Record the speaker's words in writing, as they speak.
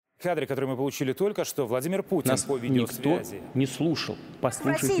Кадры, которые мы получили только что, Владимир Путин по видеосвязи. Никто не слушал.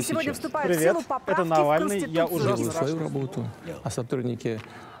 Послушайте В России сегодня сейчас. вступают в силу поправки это Навальный. в Конституцию. Я уже Делаю свою работу, а сотрудники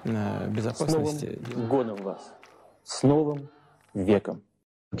безопасности... С Новым годом вас! С Новым веком!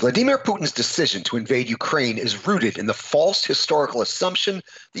 Vladimir Putin's decision to invade Ukraine is rooted in the false historical assumption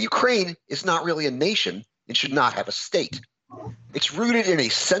that Ukraine is not really a nation and should not have a state. It's rooted in a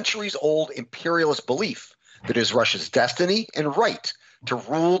centuries-old imperialist belief that it is Russia's destiny and right to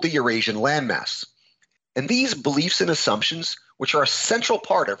rule the Eurasian landmass. And these beliefs and assumptions, which are a central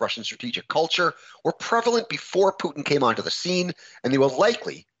part of Russian strategic culture, were prevalent before Putin came onto the scene, and they will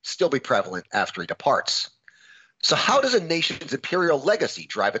likely still be prevalent after he departs. So how does a nation's imperial legacy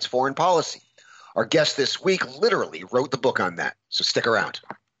drive its foreign policy? Our guest this week literally wrote the book on that, so stick around.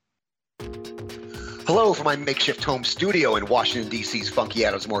 Hello from my makeshift home studio in Washington, D.C.'s funky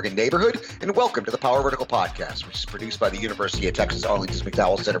Adams Morgan neighborhood, and welcome to the Power Vertical Podcast, which is produced by the University of Texas Arlington's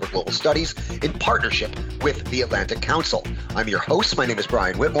McDowell Center for Global Studies in partnership with the Atlantic Council. I'm your host. My name is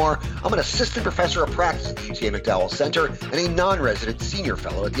Brian Whitmore. I'm an assistant professor of practice at the UTA McDowell Center and a non-resident senior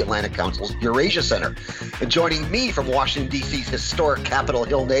fellow at the Atlantic Council's Eurasia Center. And joining me from Washington, D.C.'s historic Capitol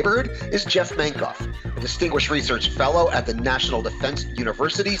Hill neighborhood is Jeff Mankoff, a distinguished research fellow at the National Defense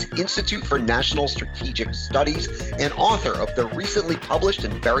University's Institute for National Strategic Studies and author of the recently published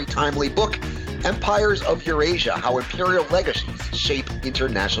and very timely book, Empires of Eurasia, How Imperial Legacies Shape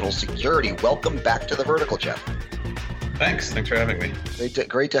International Security. Welcome back to The Vertical, Jeff. Thanks for having me.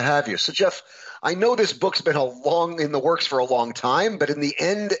 Great to have you. So, Jeff, I know this book's been in the works for a long time, but at the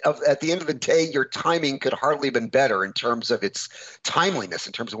end of the day, your timing could hardly have been better in terms of its timeliness,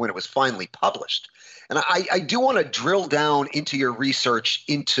 in terms of when it was finally published. And I do want to drill down into your research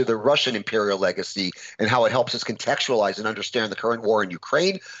into the Russian imperial legacy and how it helps us contextualize and understand the current war in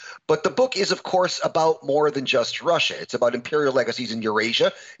Ukraine. But the book is, of course, about more than just Russia. It's about imperial legacies in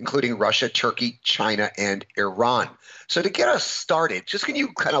Eurasia, including Russia, Turkey, China, and Iran. So to get us started, just can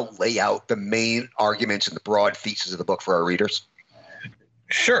you kind of lay out the main arguments and the broad thesis of the book for our readers?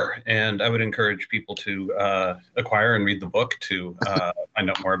 Sure. And I would encourage people to acquire and read the book to find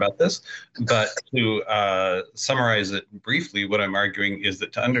out more about this. But to summarize it briefly, what I'm arguing is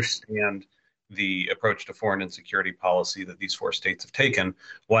that to understand the approach to foreign and security policy that these four states have taken,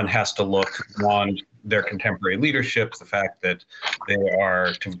 one has to look beyond their contemporary leadership, the fact that they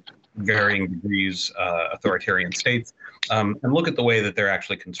are to varying degrees authoritarian states, and look at the way that they're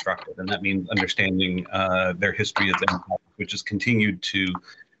actually constructed. And that means understanding their history as empires, which has continued to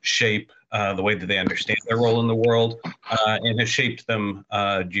shape the way that they understand their role in the world and has shaped them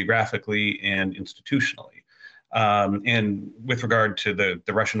geographically and institutionally. And with regard to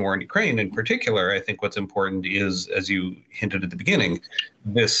the Russian war in Ukraine in particular, I think what's important is, as you hinted at the beginning,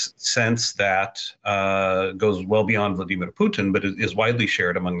 this sense that goes well beyond Vladimir Putin, but is widely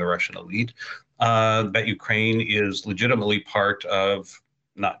shared among the Russian elite, that Ukraine is legitimately part of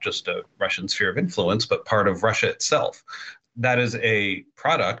not just a Russian sphere of influence, but part of Russia itself. That is a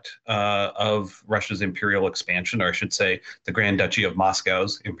product of Russia's imperial expansion, or I should say the Grand Duchy of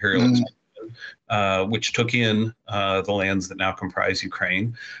Moscow's imperial expansion. Which took in the lands that now comprise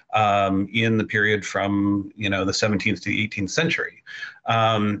Ukraine in the period from the 17th to the 18th century.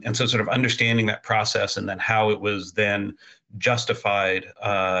 And so sort of understanding that process and then how it was then justified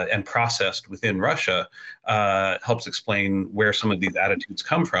and processed within Russia helps explain where some of these attitudes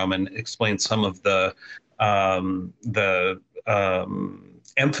come from and explain some of the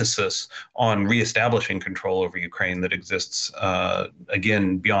emphasis on reestablishing control over Ukraine that exists,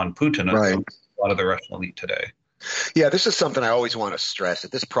 again, beyond Putin, right. A lot of the Russian elite today. Yeah, this is something I always want to stress,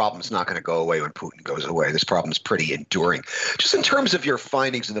 that this problem is not going to go away when Putin goes away. This problem is pretty enduring. Just in terms of your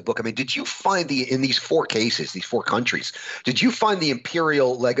findings in the book, I mean, did you find in these four cases, these four countries, did you find the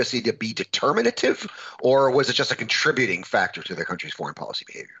imperial legacy to be determinative, or was it just a contributing factor to the country's foreign policy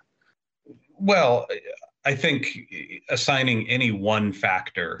behavior? Well, I think assigning any one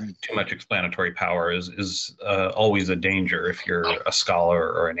factor too much explanatory power is always a danger if you're a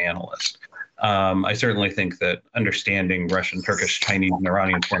scholar or an analyst. I certainly think that understanding Russian, Turkish, Chinese, and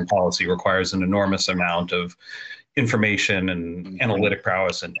Iranian foreign policy requires an enormous amount of information and analytic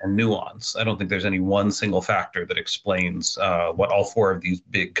prowess and nuance. I don't think there's any one single factor that explains what all four of these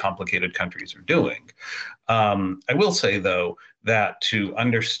big, complicated countries are doing. I will say, though, that to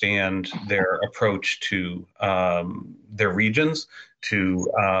understand their approach to their regions, to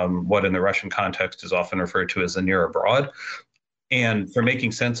what in the Russian context is often referred to as the near abroad, and for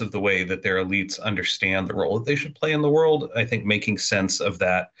making sense of the way that their elites understand the role that they should play in the world, I think making sense of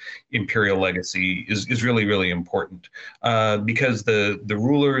that imperial legacy is really, really important because the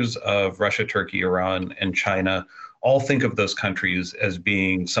rulers of Russia, Turkey, Iran, and China all think of those countries as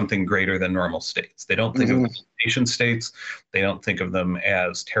being something greater than normal states. They don't think of them as nation states. They don't think of them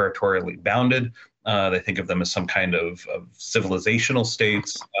as territorially bounded. They think of them as some kind of civilizational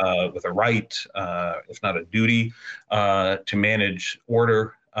states with a right, if not a duty, to manage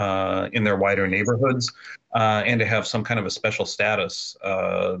order in their wider neighborhoods and to have some kind of a special status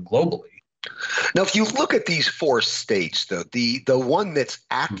globally. Now, if you look at these four states, though, the one that's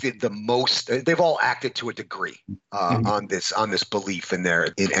acted the most, they've all acted to a degree on this belief in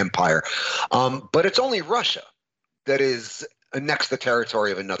empire, but it's only Russia that is annexed the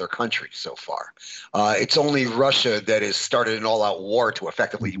territory of another country so far. It's only Russia that has started an all-out war to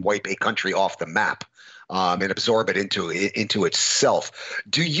effectively wipe a country off the map and absorb it into itself.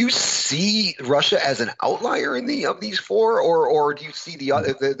 Do you see Russia as an outlier in of these four, or do you see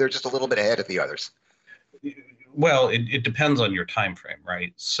they're just a little bit ahead of the others? Well, it depends on your time frame,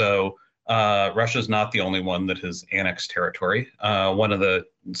 right? So Russia's not the only one that has annexed territory. One of the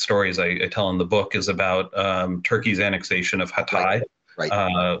stories I tell in the book is about Turkey's annexation of Hatay,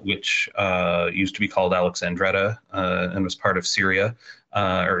 which used to be called Alexandretta and was part of Syria,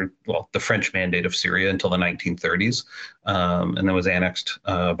 the French Mandate of Syria until the 1930s, and then was annexed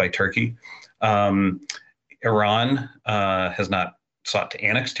by Turkey. Iran has not sought to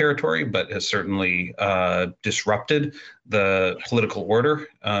annex territory, but has certainly disrupted the political order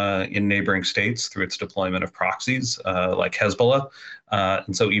in neighboring states through its deployment of proxies like Hezbollah.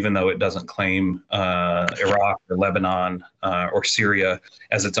 And so even though it doesn't claim Iraq or Lebanon or Syria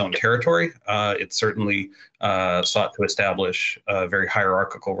as its own territory, it certainly sought to establish very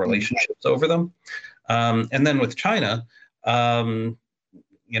hierarchical relationships over them. And then with China,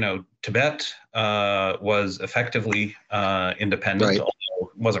 Tibet was effectively independent,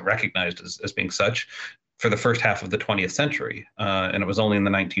 although wasn't recognized as being such for the first half of the 20th century. And it was only in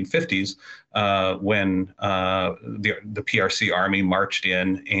the 1950s when the PRC army marched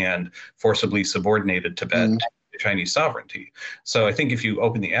in and forcibly subordinated Tibet to Chinese sovereignty. So I think if you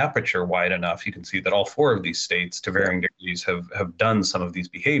open the aperture wide enough, you can see that all four of these states, to varying degrees, have done some of these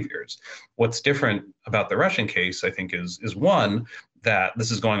behaviors. What's different about the Russian case, I think, is one, that this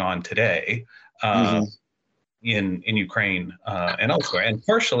is going on today in Ukraine and elsewhere. And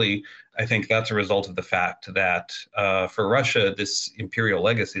partially, I think that's a result of the fact that for Russia, this imperial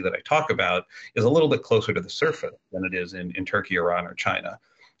legacy that I talk about is a little bit closer to the surface than it is in Turkey, Iran, or China.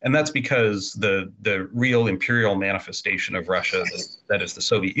 And that's because the real imperial manifestation of Russia, that is the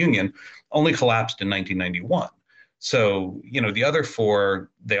Soviet Union, only collapsed in 1991. So, the other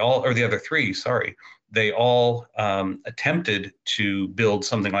three, they all attempted to build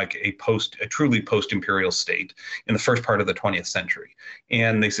something like a truly post-imperial state in the first part of the 20th century.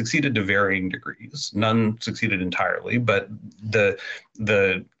 And they succeeded to varying degrees. None succeeded entirely, but the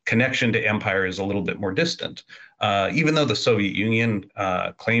connection to empire is a little bit more distant. Even though the Soviet Union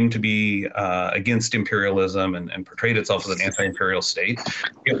claimed to be against imperialism and portrayed itself as an anti-imperial state,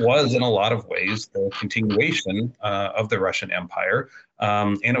 it was in a lot of ways the continuation of the Russian Empire.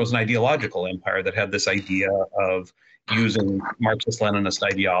 And it was an ideological empire that had this idea of using Marxist-Leninist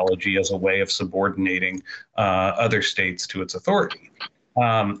ideology as a way of subordinating other states to its authority.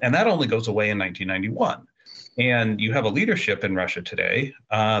 And that only goes away in 1991. And you have a leadership in Russia today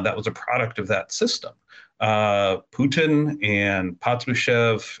that was a product of that system. Putin and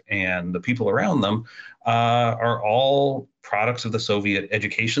Patrushev and the people around them are all products of the Soviet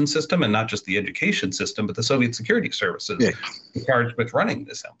education system, and not just the education system, but the Soviet security services charged with running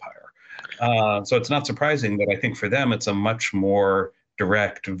this empire. So it's not surprising that I think for them it's a much more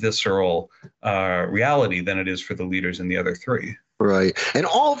direct, visceral reality than it is for the leaders in the other three. Right. And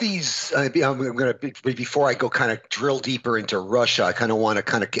all these, I'm going to, before I go kind of drill deeper into Russia, I kind of want to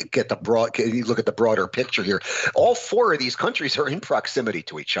kind of get look at the broader picture here. All four of these countries are in proximity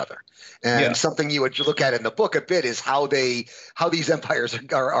to each other. And something you would look at in the book a bit is how these empires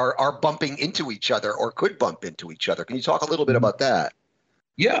are bumping into each other or could bump into each other. Can you talk a little bit about that?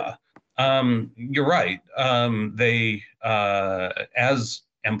 Yeah, you're right. They, as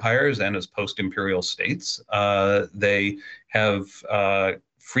empires and as post-imperial states, they have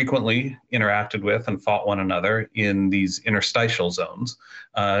frequently interacted with and fought one another in these interstitial zones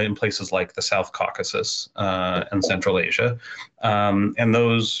in places like the South Caucasus and Central Asia. And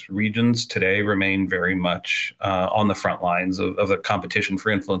those regions today remain very much on the front lines of the competition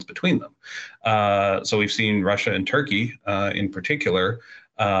for influence between them. So we've seen Russia and Turkey in particular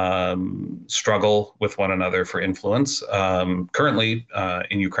struggle with one another for influence. Currently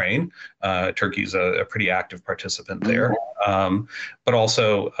in Ukraine, Turkey's a pretty active participant there, but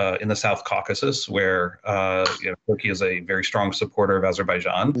also in the South Caucasus, where Turkey is a very strong supporter of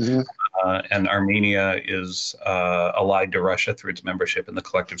Azerbaijan. And Armenia is allied to Russia through its membership in the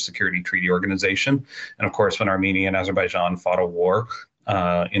Collective Security Treaty Organization. And of course, when Armenia and Azerbaijan fought a war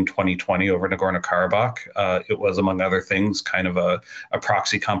in 2020 over Nagorno-Karabakh, it was, among other things, kind of a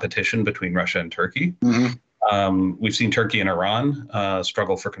proxy competition between Russia and Turkey. We've seen Turkey and Iran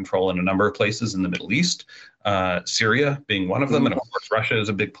struggle for control in a number of places in the Middle East, Syria being one of them. And of course, Russia is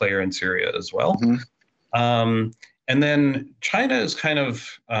a big player in Syria as well. And then China is kind of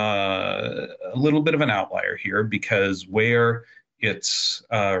a little bit of an outlier here, because where its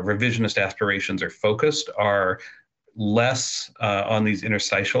revisionist aspirations are focused are less on these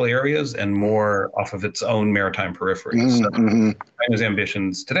interstitial areas and more off of its own maritime periphery. So China's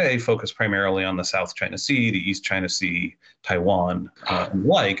ambitions today focus primarily on the South China Sea, the East China Sea, Taiwan, and the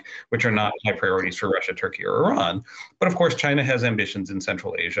like, which are not high priorities for Russia, Turkey, or Iran. But of course, China has ambitions in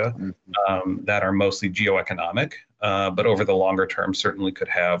Central Asia that are mostly geoeconomic, but over the longer term certainly could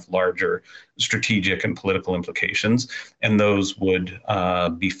have larger strategic and political implications. And those would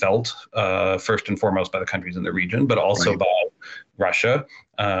be felt first and foremost by the countries in the region, but also by Russia,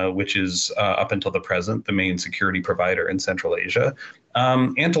 which is up until the present the main security provider in Central Asia,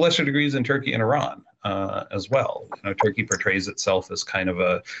 and to lesser degrees in Turkey and Iran as well. Turkey portrays itself as kind of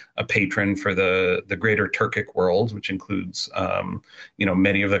a patron for the greater Turkic world, which includes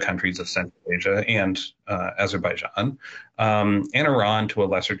many of the countries of Central Asia and Azerbaijan, and Iran to a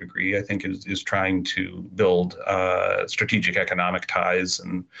lesser degree. I think is trying to build strategic economic ties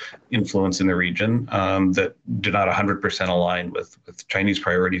and influence in the region that do not 100% align with Chinese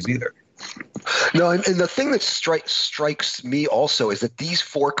priorities either. No, and the thing that strikes me also is that these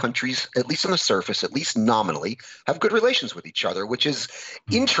four countries, at least on the surface, at least nominally, have good relations with each other, which is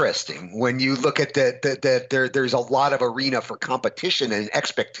interesting when you look at that there's a lot of arena for competition and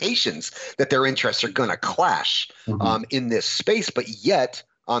expectations that their interests are going to clash in this space. But yet,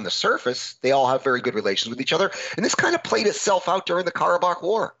 on the surface, they all have very good relations with each other. And this kind of played itself out during the Karabakh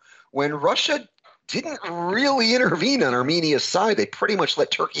War, when Russia didn't really intervene on Armenia's side. They pretty much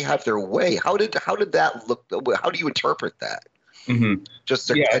let Turkey have their way. How did that look? How do you interpret that? Just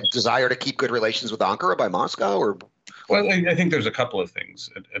a desire to keep good relations with Ankara by Moscow, or? Well, I think there's a couple of things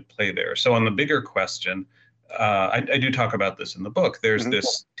at play there. So on the bigger question, I do talk about this in the book. There's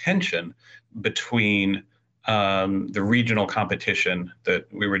this tension between the regional competition that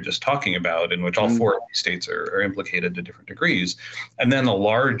we were just talking about, in which all four of these states are implicated to different degrees, and then the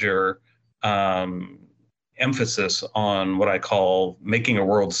larger emphasis on what I call making a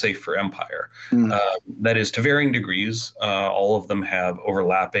world safe for empire. That is, to varying degrees, all of them have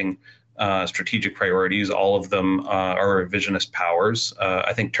overlapping strategic priorities. All of them are revisionist powers.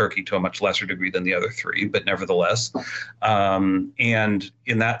 I think Turkey to a much lesser degree than the other three, but nevertheless. And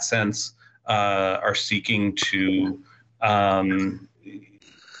in that sense, are seeking to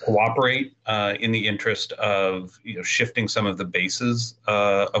cooperate in the interest of shifting some of the bases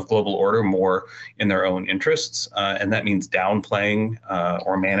of global order more in their own interests, and that means downplaying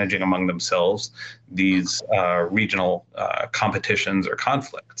or managing among themselves these regional competitions or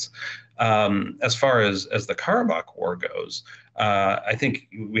conflicts. As far as the Karabakh War goes, I think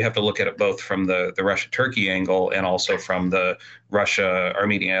we have to look at it both from the Russia-Turkey angle and also from the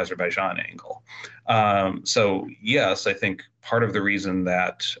Russia-Armenia-Azerbaijan angle. So yes, I think part of the reason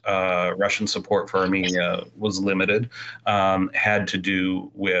that Russian support for Armenia was limited had to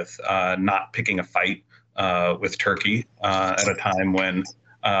do with not picking a fight with Turkey at a time when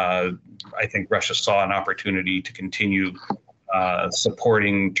I think Russia saw an opportunity to continue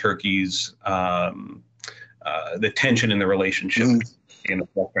supporting Turkey's the tension in the relationship between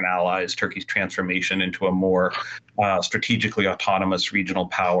Western allies, Turkey's transformation into a more strategically autonomous regional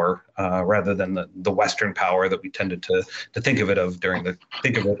power, rather than the Western power that we tended to think of it as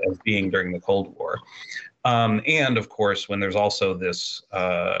being during the Cold War. And of course, when there's also this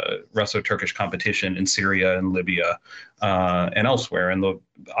Russo-Turkish competition in Syria and Libya and elsewhere, and the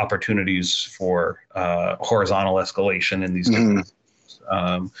opportunities for horizontal escalation in these different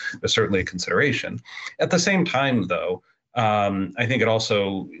is certainly a consideration. At the same time, though, I think it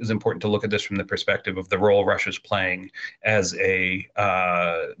also is important to look at this from the perspective of the role Russia's playing as a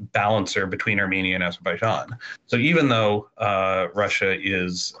balancer between Armenia and Azerbaijan. So even though Russia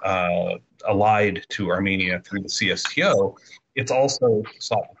is allied to Armenia through the CSTO, it's also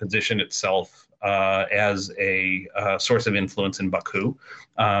sought to position itself as a source of influence in Baku,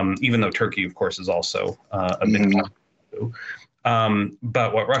 even though Turkey, of course, is also a big part of Baku.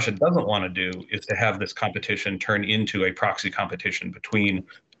 But what Russia doesn't want to do is to have this competition turn into a proxy competition between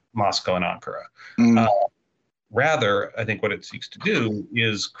Moscow and Ankara. Rather, I think what it seeks to do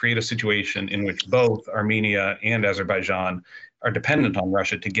is create a situation in which both Armenia and Azerbaijan are dependent on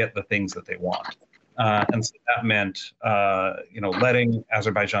Russia to get the things that they want. And so that meant, letting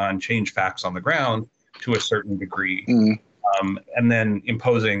Azerbaijan change facts on the ground to a certain degree, and then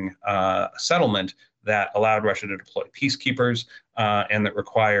imposing a settlement that allowed Russia to deploy peacekeepers, and that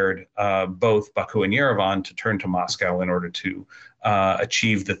required both Baku and Yerevan to turn to Moscow in order to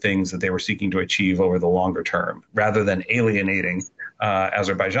achieve the things that they were seeking to achieve over the longer term, rather than alienating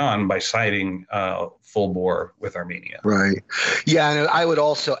Azerbaijan by siding full bore with Armenia. Right. Yeah, and I would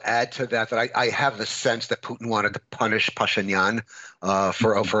also add to that I have the sense that Putin wanted to punish Pashinyan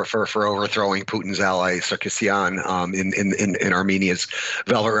for overthrowing Putin's ally Sarkisyan in Armenia's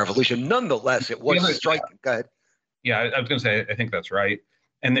Velvet Revolution. Nonetheless, it was striking. Go ahead. Yeah, I was going to say I think that's right.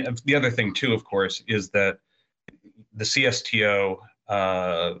 And the other thing too, of course, is that the CSTO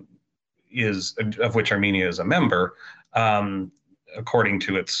of which Armenia is a member, according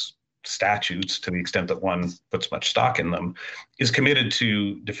to its statutes, to the extent that one puts much stock in them, is committed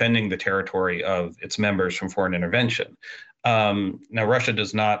to defending the territory of its members from foreign intervention. Now, Russia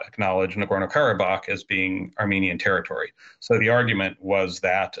does not acknowledge Nagorno-Karabakh as being Armenian territory. So the argument was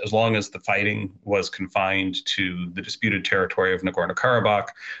that as long as the fighting was confined to the disputed territory of Nagorno-Karabakh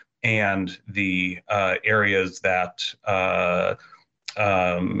and the areas that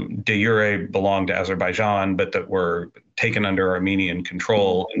de jure belonged to Azerbaijan, but that were taken under Armenian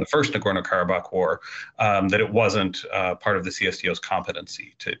control in the first Nagorno-Karabakh war, that it wasn't part of the CSTO's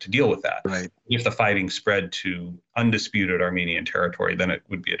competency to deal with that. Right. If the fighting spread to undisputed Armenian territory, then it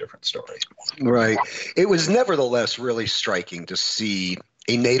would be a different story. Right. It was nevertheless really striking to see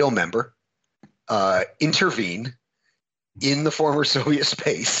a NATO member intervene in the former Soviet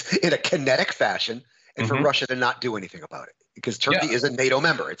space in a kinetic fashion, and for Russia to not do anything about it. Because Turkey is a NATO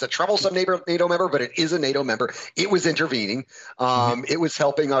member. It's a troublesome NATO member, but it is a NATO member. It was intervening. It was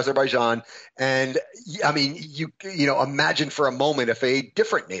helping Azerbaijan. And I mean, you imagine for a moment if a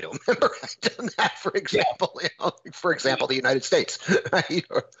different NATO member had done that, for example, the United States, right?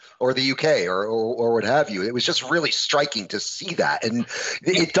 or the UK or what have you. It was just really striking to see that. And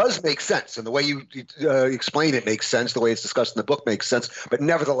it does make sense. And the way you explain it makes sense. The way it's discussed in the book makes sense. But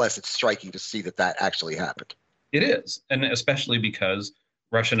nevertheless, it's striking to see that actually happened. It is, and especially because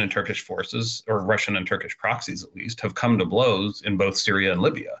Russian and Turkish forces, or Russian and Turkish proxies at least, have come to blows in both Syria and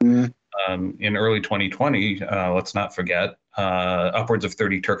Libya. In early 2020, let's not forget, upwards of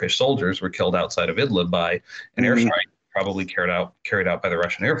 30 Turkish soldiers were killed outside of Idlib by an airstrike probably carried out by the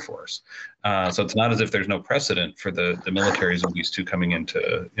Russian Air Force. So it's not as if there's no precedent for the militaries of these two coming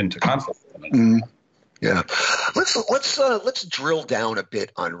into conflict. Yeah, let's drill down a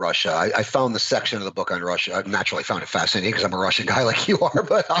bit on Russia. I found the section of the book on Russia. I naturally found it fascinating because I'm a Russian guy like you are.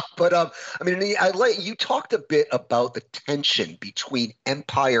 But I mean, you talked a bit about the tension between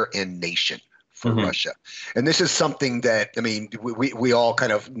empire and nation for Russia, and this is something that, I mean, we all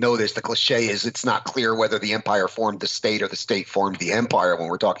kind of know this. The cliche is it's not clear whether the empire formed the state or the state formed the empire when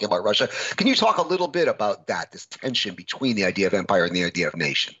we're talking about Russia. Can you talk a little bit about that? This tension between the idea of empire and the idea of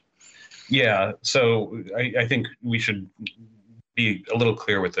nation. Yeah, so I think we should be a little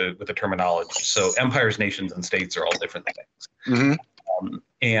clear with the terminology. So empires, nations, and states are all different things.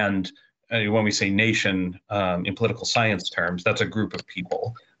 And when we say nation in political science terms, that's a group of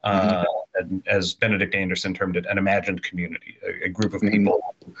people. And as Benedict Anderson termed it, an imagined community, a group of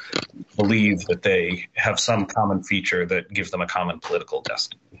people who believe that they have some common feature that gives them a common political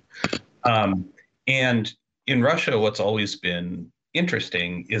destiny. And in Russia, what's always been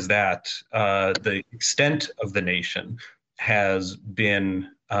interesting is that the extent of the nation has been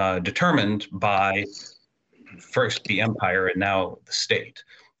determined by first the empire and now the state.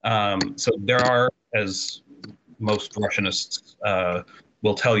 So there are, as most Russianists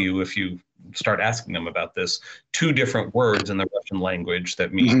will tell you if you start asking them about this, two different words in the Russian language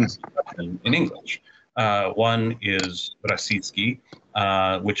that mean Russian in English. One is Rossiyski,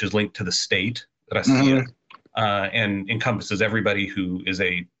 which is linked to the state, Rossiya, and encompasses everybody who is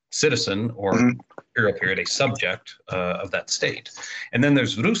a citizen or imperial period, a subject of that state. And then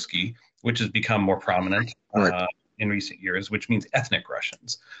there's Ruski, which has become more prominent in recent years, which means ethnic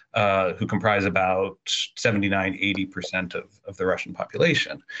Russians, who comprise about 79–80% of the Russian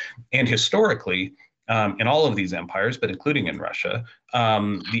population. And historically, in all of these empires, but including in Russia,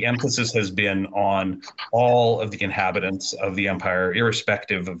 the emphasis has been on all of the inhabitants of the empire,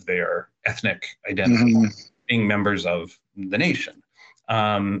 irrespective of their ethnic identity, being members of the nation.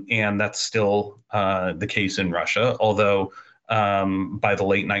 And that's still the case in Russia, although by the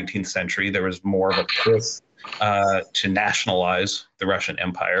late 19th century, there was more of a push to nationalize the Russian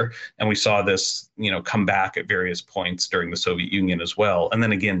Empire. And we saw this, come back at various points during the Soviet Union as well. And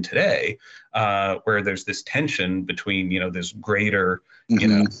then again today, where there's this tension between, this greater,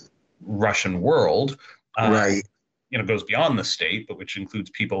 Russian world. Right. Goes beyond the state, but which includes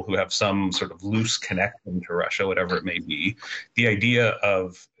people who have some sort of loose connection to Russia, whatever it may be. The idea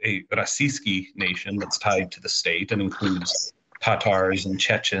of a Rossiyski nation that's tied to the state and includes Tatars and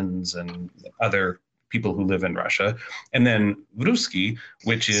Chechens and other people who live in Russia, and then Ruski,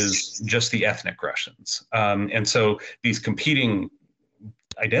 which is just the ethnic Russians. And so these competing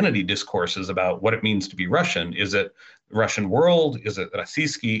identity discourses about what it means to be Russian, is it Russian world, is it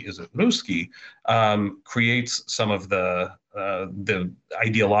Rossiyski, is it Ruski, creates some of the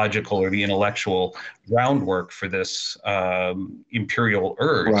ideological or the intellectual groundwork for this imperial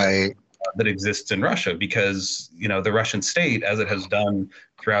urge that exists in Russia, because the Russian state, as it has done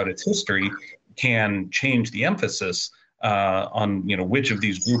throughout its history, can change the emphasis on which of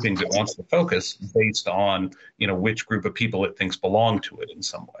these groupings it wants to focus based on which group of people it thinks belong to it in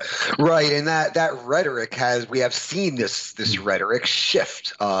some way. Right, and that rhetoric we have seen this rhetoric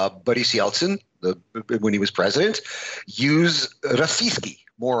shift. Boris Yeltsin, when he was president, used Rossiyski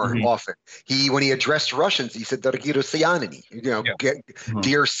more often. When he addressed Russians, he said "Дорогие россияне,"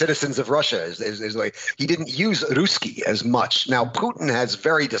 dear citizens of Russia. Is like he didn't use Ruski as much. Now Putin has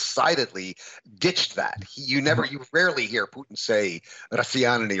very decidedly ditched that. You rarely hear Putin say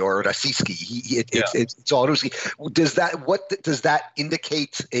 "Россияне" or "Rossiyski." It's all Ruski. Does that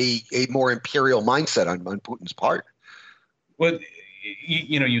indicate a more imperial mindset on Putin's part? Well,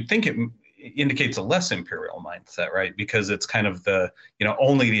 you'd think it indicates a less imperial mindset, right? Because it's kind of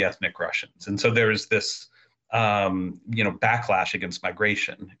only the ethnic Russians. And so there's this, backlash against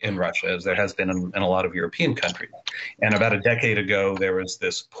migration in Russia, as there has been in a lot of European countries. And about a decade ago, there was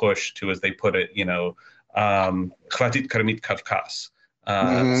this push to, as they put it, Khvatit Kормit Kavkaz,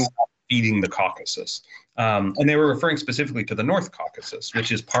 feeding the Caucasus. And they were referring specifically to the North Caucasus,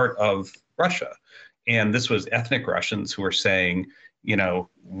 which is part of Russia. And this was ethnic Russians who were saying,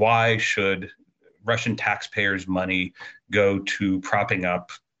 why should Russian taxpayers' money go to propping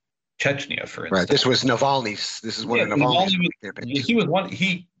up Chechnya, for instance? Right. This was Navalny's. This is one of Navalny's campaigns.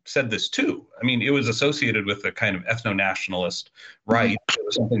 He said this too. I mean, it was associated with a kind of ethno-nationalist right. It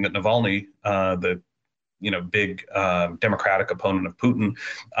was something that Navalny, the big democratic opponent of Putin,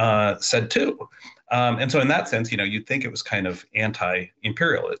 said too. And so in that sense, you'd think it was kind of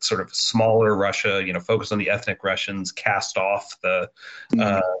anti-imperial. It's sort of smaller Russia, focused on the ethnic Russians, cast off the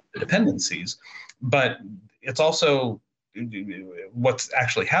dependencies. But it's also what's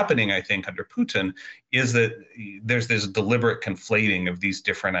actually happening, I think, under Putin is that there's this deliberate conflating of these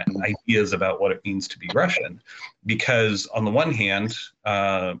different ideas about what it means to be Russian. Because on the one hand,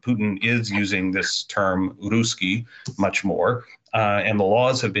 Putin is using this term Ruski much more. And the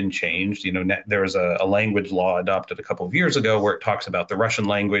laws have been changed. There was a language law adopted a couple of years ago where it talks about the Russian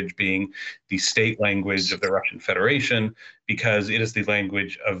language being the state language of the Russian Federation, because it is the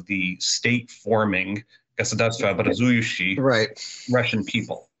language of the state-forming государство образующие Russian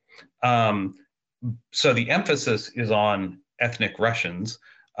people. So the emphasis is on ethnic Russians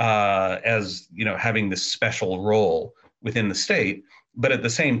as having this special role within the state. But at the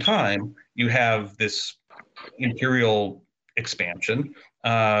same time, you have this imperial expansion,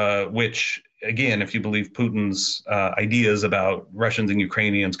 which, again, if you believe Putin's ideas about Russians and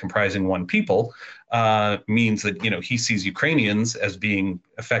Ukrainians comprising one people, means that he sees Ukrainians as being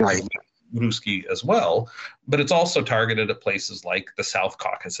effectively Ruski as well. But it's also targeted at places like the South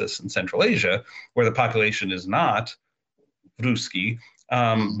Caucasus and Central Asia, where the population is not Ruski,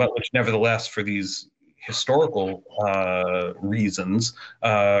 but which nevertheless, for these historical reasons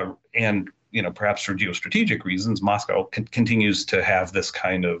and perhaps for geostrategic reasons, Moscow continues to have this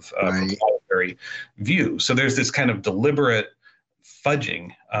kind of proprietary view. So there's this kind of deliberate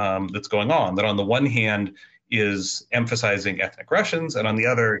fudging that's going on, that on the one hand is emphasizing ethnic Russians, and on the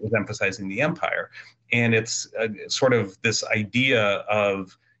other is emphasizing the empire. And it's sort of this idea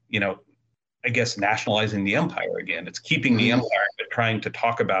of, I guess, nationalizing the empire again. It's keeping the empire, but trying to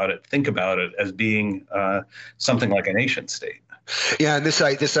talk about it, think about it as being something like a nation state. Yeah, and this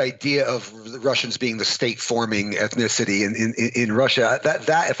idea of the Russians being the state-forming ethnicity in Russia,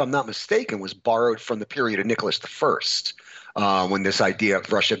 that if I'm not mistaken, was borrowed from the period of Nicholas I. when this idea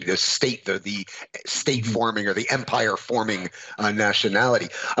of Russia, the state forming or the empire forming nationality.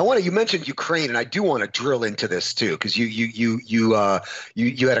 You mentioned Ukraine, and I do want to drill into this too, because you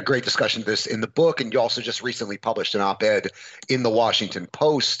had a great discussion of this in the book, and you also just recently published an op-ed in the Washington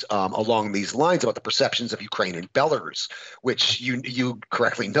Post along these lines about the perceptions of Ukraine and Belarus, which you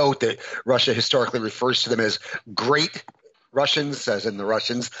correctly note that Russia historically refers to them as great Russians, as in the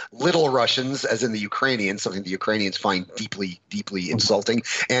Russians, little Russians, as in the Ukrainians, something the Ukrainians find deeply, deeply insulting,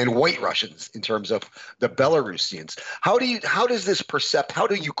 and white Russians in terms of the Belarusians. How do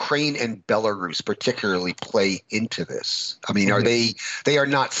Ukraine and Belarus particularly play into this? I mean, they are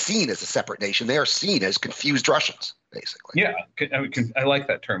not seen as a separate nation. They are seen as confused Russians, basically. Yeah, I like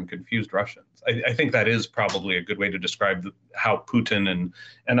that term, confused Russians. I think that is probably a good way to describe how Putin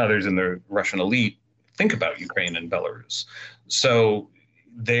and others in the Russian elite think about Ukraine and Belarus. So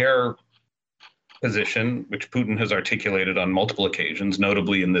their position, which Putin has articulated on multiple occasions,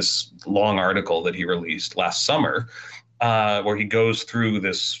 notably in this long article that he released last summer, where he goes through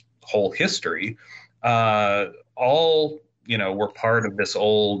this whole history, all were part of this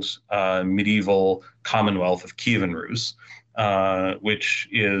old medieval Commonwealth of Kievan Rus, which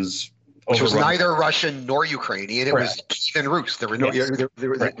was neither Russian nor Ukrainian. It was Kievan Rus. There were no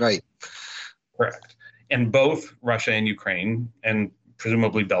right. Correct. And both Russia and Ukraine, and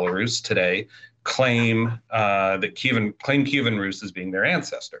presumably Belarus today, claim Kievan Rus as being their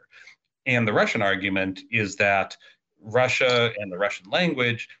ancestor. And the Russian argument is that Russia and the Russian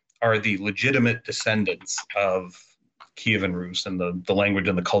language are the legitimate descendants of Kievan Rus and the language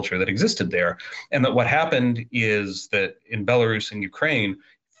and the culture that existed there. And that what happened is that in Belarus and Ukraine,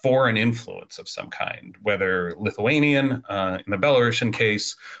 foreign influence of some kind, whether Lithuanian in the Belarusian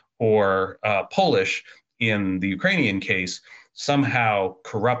case or Polish in the Ukrainian case, somehow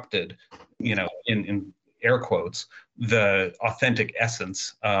corrupted, in air quotes, the authentic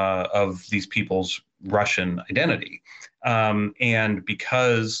essence of these people's Russian identity. And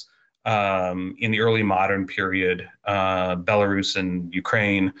because in the early modern period, Belarus and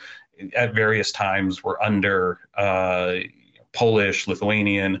Ukraine at various times were under Polish,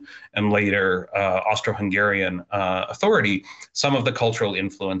 Lithuanian, and later Austro-Hungarian authority, some of the cultural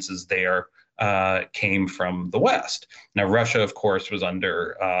influences there came from the West. Now, Russia, of course, was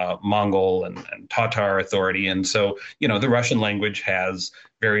under Mongol and Tatar authority. And so, the Russian language has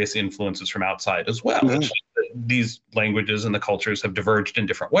various influences from outside as well. Mm-hmm. These languages and the cultures have diverged in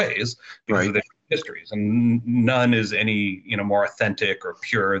different ways because of their histories. And none is any, more authentic or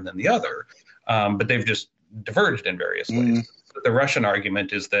pure than the other. But they've just diverged in various ways. The Russian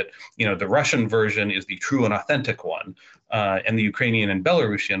argument is that, the Russian version is the true and authentic one, and the Ukrainian and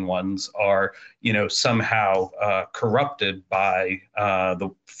Belarusian ones are, somehow corrupted by the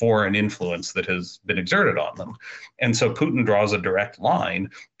foreign influence that has been exerted on them. And so Putin draws a direct line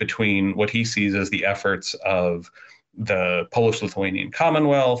between what he sees as the efforts of the Polish-Lithuanian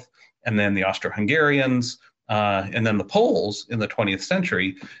Commonwealth, and then the Austro-Hungarians, and then the Poles in the 20th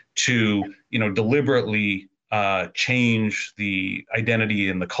century to, deliberately change the identity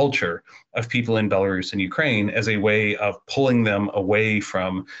and the culture of people in Belarus and Ukraine as a way of pulling them away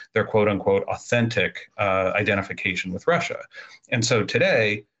from their quote unquote authentic identification with Russia. And so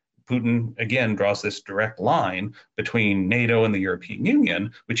today, Putin again draws this direct line between NATO and the European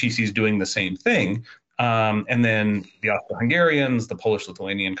Union, which he sees doing the same thing. And then the Austro-Hungarians, the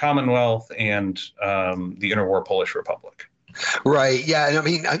Polish-Lithuanian Commonwealth, and the interwar Polish Republic. Right. Yeah. And I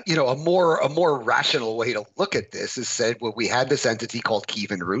mean, a more rational way to look at this is said, well, we had this entity called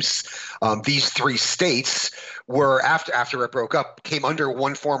Kievan Rus. These three states were after it broke up, came under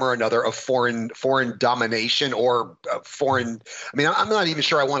one form or another of foreign domination or foreign. I mean, I'm not even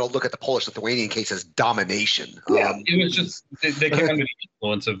sure I want to look at the Polish-Lithuanian case as domination. It was just they came under the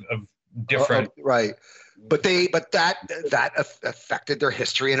influence of different. Right. But that affected their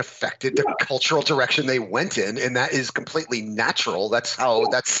history and affected the cultural direction they went in, and that is completely natural. That's how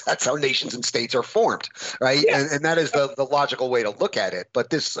nations and states are formed, right? Yeah. And that is the logical way to look at it.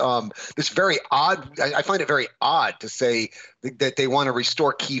 But this very odd. I find it very odd to say that they want to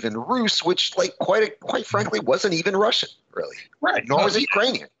restore Kievan Rus, which, quite frankly, wasn't even Russian, really. Right. Nor was it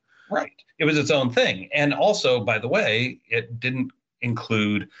Ukrainian. Right. It was its own thing, and also, by the way, it didn't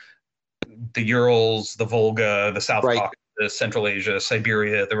include the Urals, the Volga, the South Caucasus, Central Asia,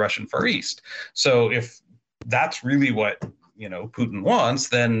 Siberia, the Russian Far East. So if that's really what Putin wants,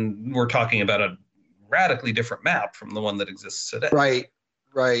 then we're talking about a radically different map from the one that exists today.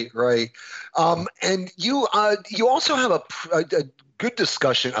 Right. And you also have a good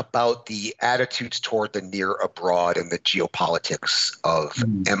discussion about the attitudes toward the near abroad and the geopolitics of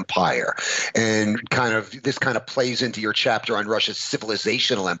empire. And this kind of plays into your chapter on Russia's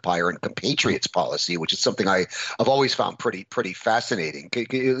civilizational empire and compatriots policy, which is something I've always found pretty fascinating.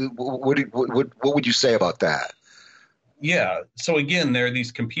 What would you say about that? Yeah. So again, there are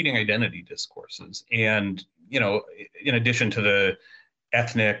these competing identity discourses. And, in addition to the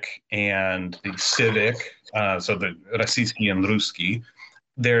ethnic and the civic, so the Rossiyski and Ruski,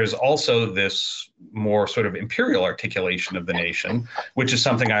 there's also this more sort of imperial articulation of the nation, which is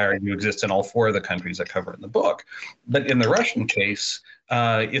something I argue exists in all four of the countries I cover in the book. But in the Russian case,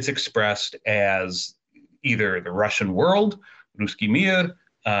 it's expressed as either the Russian world, Ruski Mir,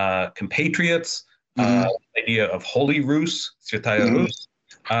 compatriots, idea of Holy Rus, Svятая Rus,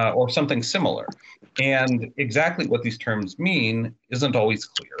 or something similar. And exactly what these terms mean isn't always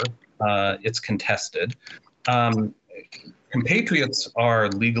clear. It's contested. Compatriots are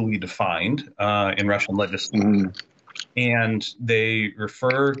legally defined in Russian legislation, and they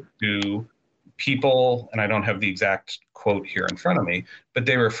refer to people, and I don't have the exact quote here in front of me, but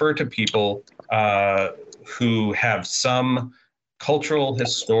they refer to people who have some cultural,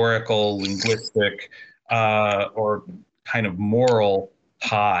 historical, linguistic, or kind of moral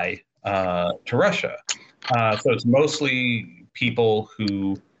tie to Russia. So it's mostly people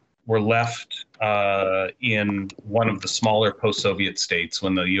who were left in one of the smaller post-Soviet states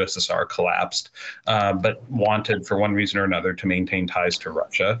when the USSR collapsed, but wanted for one reason or another to maintain ties to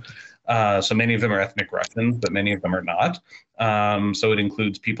Russia. So many of them are ethnic Russians, but many of them are not. So it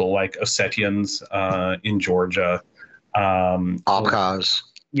includes people like Ossetians in Georgia. Abkhaz.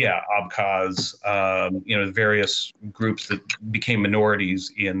 Yeah, Abkhaz, various groups that became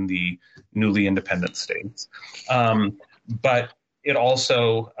minorities in the newly independent states. But it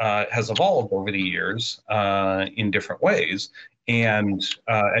also has evolved over the years in different ways. And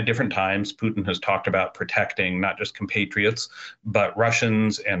at different times, Putin has talked about protecting not just compatriots, but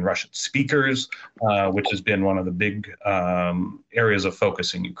Russians and Russian speakers, which has been one of the big areas of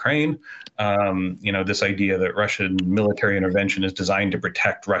focus in Ukraine. This idea that Russian military intervention is designed to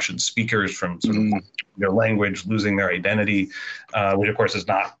protect Russian speakers from sort of their language, losing their identity, which of course is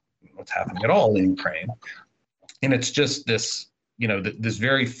not what's happening at all in Ukraine. And it's just this this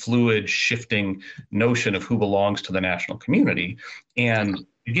very fluid, shifting notion of who belongs to the national community. And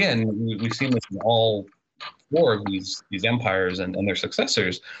again, we've seen this in all four of these empires and their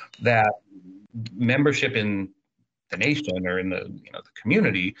successors, that membership in the nation or in the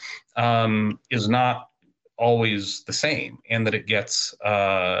community is not always the same, and that it gets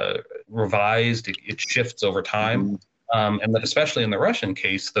revised, it shifts over time, and that especially in the Russian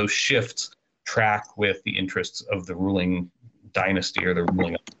case, those shifts track with the interests of the ruling dynasty or the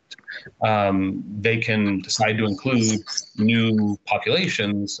ruling. They can decide to include new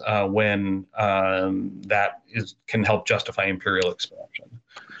populations when that can help justify imperial expansion.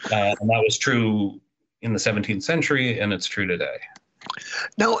 And that was true in the 17th century, and it's true today.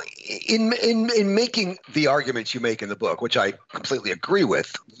 Now, in making the arguments you make in the book, which I completely agree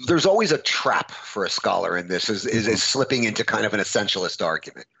with, there's always a trap for a scholar in this, is slipping into kind of an essentialist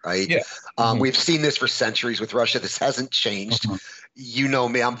argument, right? Yeah. We've seen this for centuries with Russia. This hasn't changed. You know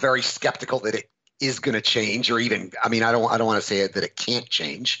me, I'm very skeptical that it is going to change, or even, I don't want to say that it can't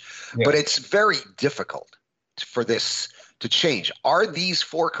change, but it's very difficult for this to change. Are these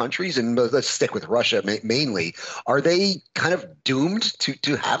four countries, and let's stick with Russia mainly, are they kind of doomed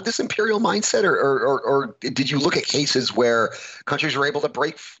to have this imperial mindset, or did you look at cases where countries were able to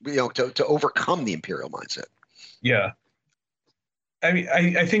break, to overcome the imperial mindset? Yeah.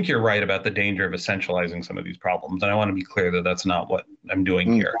 I think you're right about the danger of essentializing some of these problems. And I want to be clear that that's not what I'm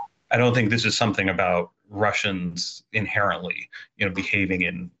doing here. I don't think this is something about Russians inherently, behaving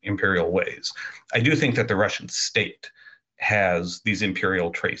in imperial ways. I do think that the Russian state has these imperial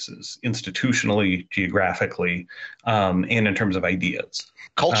traces institutionally, geographically, and in terms of ideas.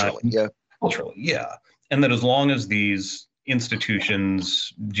 Culturally, yeah. And that as long as these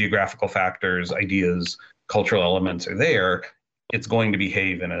institutions, geographical factors, ideas, cultural elements are there, it's going to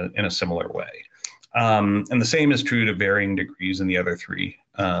behave in a similar way. And the same is true to varying degrees in the other three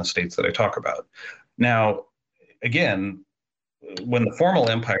states that I talk about. Now, again, when the formal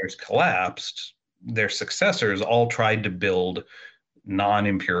empires collapsed, their successors all tried to build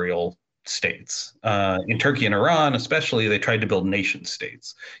non-imperial states. In Turkey and Iran, especially, they tried to build nation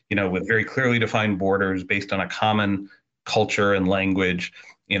states, with very clearly defined borders based on a common culture and language.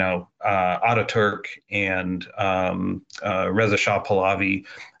 Ataturk and Reza Shah Pahlavi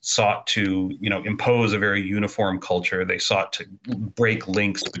sought to, impose a very uniform culture. They sought to break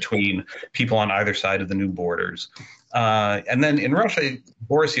links between people on either side of the new borders. And then in Russia,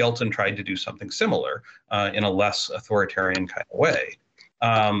 Boris Yeltsin tried to do something similar in a less authoritarian kind of way.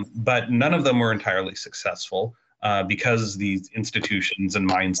 But none of them were entirely successful because these institutions and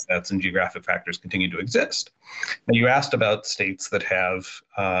mindsets and geographic factors continue to exist. Now, you asked about states that have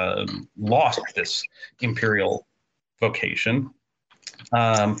lost this imperial vocation.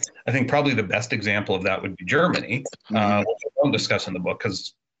 I think probably the best example of that would be Germany, which I won't discuss in the book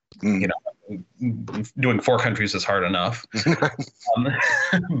because doing 4 countries is hard enough.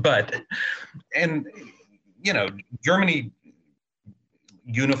 Germany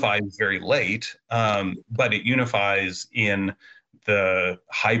unifies very late, but it unifies in the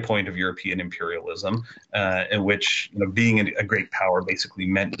high point of European imperialism, in which being a great power basically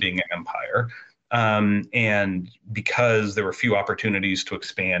meant being an empire. And because there were few opportunities to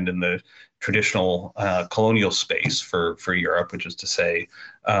expand in the traditional colonial space for Europe, which is to say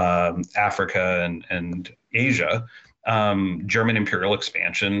Africa and Asia, German imperial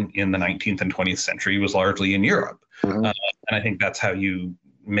expansion in the 19th and 20th century was largely in Europe. And I think that's how you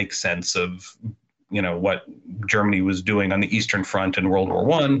make sense of what Germany was doing on the Eastern Front in World War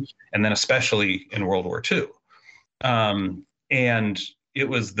I, and then especially in World War II. And it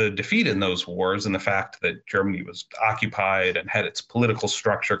was the defeat in those wars and the fact that Germany was occupied and had its political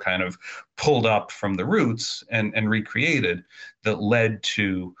structure kind of pulled up from the roots and recreated that led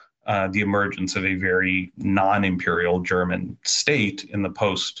to the emergence of a very non-imperial German state in the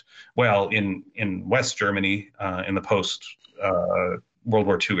in West Germany in the post World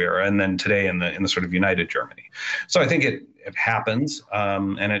War II era, and then today in the sort of united Germany. So I think it happens,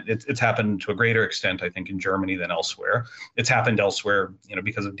 and it's happened to a greater extent, I think, in Germany than elsewhere. It's happened elsewhere,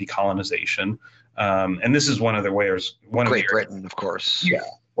 because of decolonization, and this is one of the ways. Great Britain, of course. Yeah.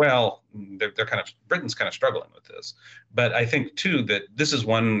 Well, Britain's kind of struggling with this, but I think too that this is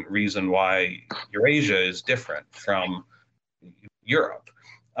one reason why Eurasia is different from Europe.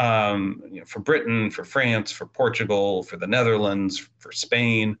 For Britain, for France, for Portugal, for the Netherlands, for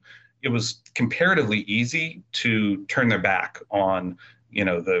Spain, it was comparatively easy to turn their back on,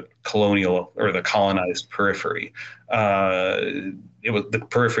 the colonial or the colonized periphery. The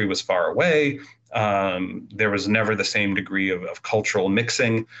periphery was far away. There was never the same degree of cultural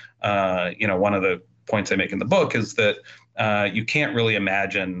mixing. One of the points I make in the book is that you can't really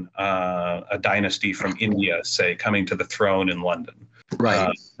imagine a dynasty from India, say, coming to the throne in London.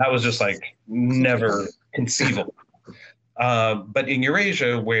 Right. That was just never conceivable. But in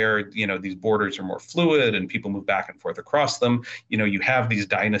Eurasia, where these borders are more fluid and people move back and forth across them, you have these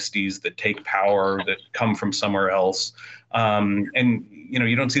dynasties that take power that come from somewhere else. And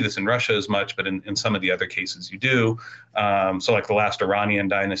you don't see this in Russia as much, but in some of the other cases you do. So like the last Iranian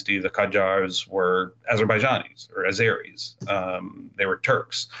dynasty, the Qajars were Azerbaijanis or Azeris. They were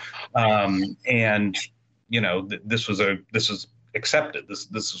Turks. This was accepted.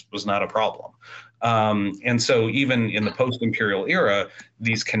 This was not a problem. And so even in the post-imperial era,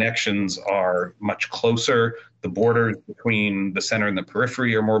 these connections are much closer. The borders between the center and the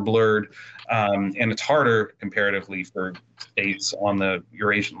periphery are more blurred. And it's harder comparatively for states on the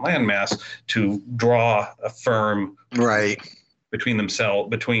Eurasian landmass to draw a firm between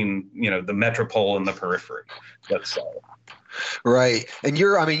the metropole and the periphery, let's say. Right, and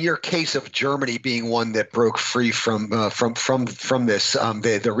your case of Germany being one that broke free from this.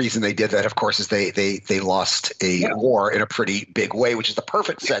 The reason they did that, of course, is they lost a war in a pretty big way, which is the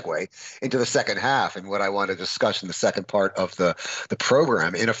perfect segue into the second half and what I want to discuss in the second part of the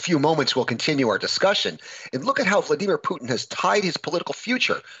program. In a few moments, we'll continue our discussion and look at how Vladimir Putin has tied his political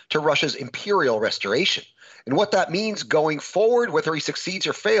future to Russia's imperial restoration, and what that means going forward, whether he succeeds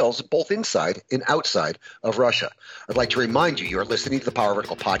or fails, both inside and outside of Russia. I'd like to remind you, you're listening to the Power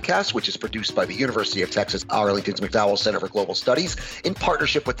Vertical podcast, which is produced by the University of Texas Arlington's McDowell Center for Global Studies in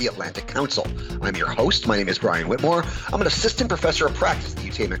partnership with the Atlantic Council. I'm your host. My name is Brian Whitmore. I'm an assistant professor of practice at the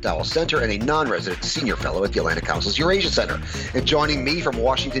UT McDowell Center and a non-resident senior fellow at the Atlantic Council's Eurasia Center. And joining me from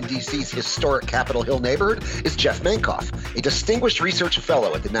Washington, D.C.'s historic Capitol Hill neighborhood is Jeff Mankoff, a distinguished research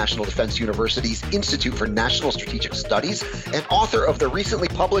fellow at the National Defense University's Institute for National Strategic Studies and author of the recently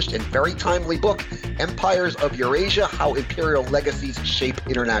published and very timely book, Empires of Eurasia, How Imperial Legacies Shape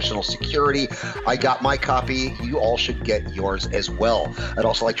International Security. I got my copy. You all should get yours as well. I'd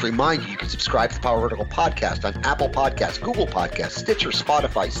also like to remind you can subscribe to the Power Vertical podcast on Apple Podcasts, Google Podcasts, Stitcher,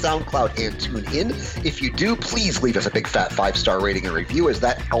 Spotify, SoundCloud, and TuneIn. If you do, please leave us a big fat 5-star rating and review, as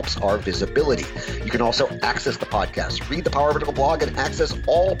that helps our visibility. You can also access the podcast, read the Power Vertical blog, and access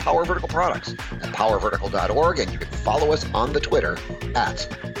all Power Vertical products at powervertical.org. And you can follow us on the Twitter at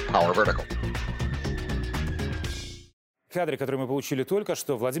Power Vertical. Кадры, которые мы получили только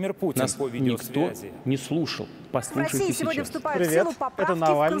что, Владимир Путин Нас по видеосвязи. никто не слушал. В Послушайте России сегодня сейчас. вступают в силу поправки это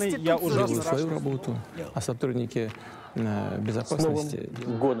Навальный. в Я Конституцию. уже Делаю свою работу, а сотрудники С безопасности...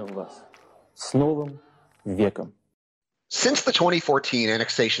 Новым годом вас! С Новым веком! Since the 2014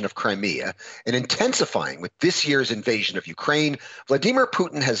 annexation of Crimea and intensifying with this year's invasion of Ukraine, Vladimir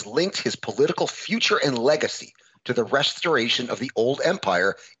Putin has linked his political future and legacy to the restoration of the old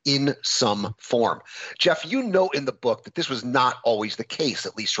empire in some form. Jeff, you note in the book that this was not always the case,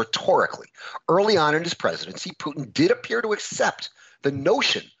 at least rhetorically. Early on in his presidency, Putin did appear to accept the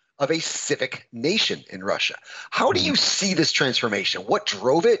notion of a civic nation in Russia. How do you see this transformation? What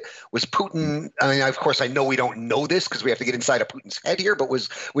drove it? Was Putin, I mean, of course, I know we don't know this because we have to get inside of Putin's head here, but was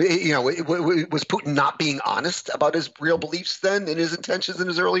Putin not being honest about his real beliefs then in his intentions in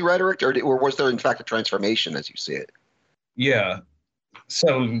his early rhetoric, or was there in fact a transformation as you see it? Yeah.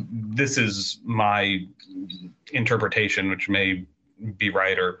 So this is my interpretation, which may be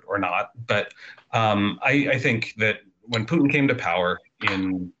right or not, but I think that when Putin came to power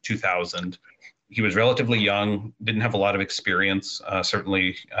in 2000, he was relatively young, didn't have a lot of experience,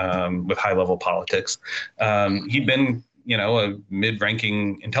 certainly with high-level politics. He'd been, a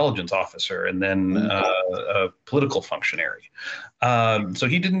mid-ranking intelligence officer and then a political functionary. So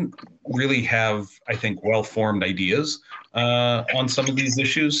he didn't really have, I think, well-formed ideas on some of these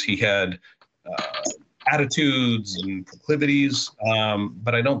issues. He had attitudes and proclivities,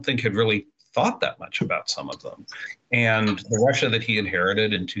 but I don't think had really thought that much about some of them. And the Russia that he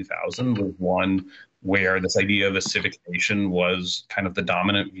inherited in 2000 was one where this idea of a civic nation was kind of the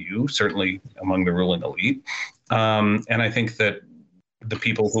dominant view, certainly among the ruling elite. And I think that the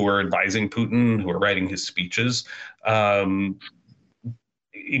people who were advising Putin, who were writing his speeches,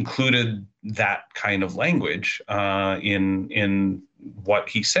 included that kind of language in what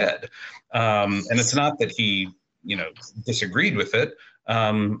he said. And it's not that he, disagreed with it.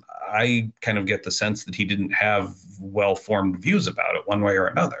 I kind of get the sense that he didn't have well-formed views about it one way or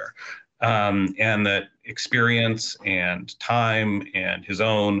another. And that experience and time and his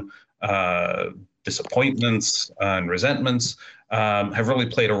own disappointments and resentments have really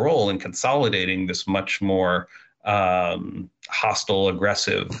played a role in consolidating this much more hostile,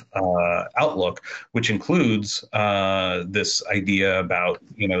 aggressive outlook, which includes this idea about,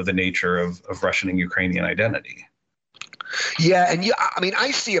 the nature of Russian and Ukrainian identity. Yeah, and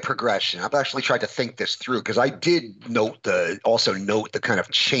I see a progression. I've actually tried to think this through because I did also note the kind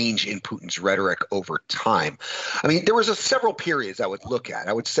of change in Putin's rhetoric over time. I mean, there was several periods I would look at.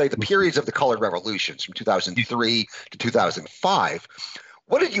 I would say the periods of the colored revolutions from 2003 to 2005.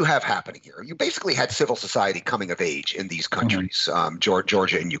 What did you have happening here? You basically had civil society coming of age in these countries,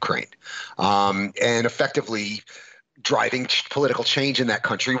 Georgia and Ukraine, and effectively driving political change in that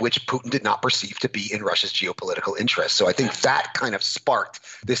country, which Putin did not perceive to be in Russia's geopolitical interests. So I think that kind of sparked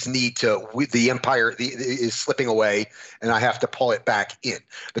this need the empire is slipping away, and I have to pull it back in.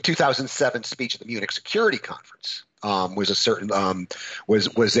 The 2007 speech at the Munich Security Conference which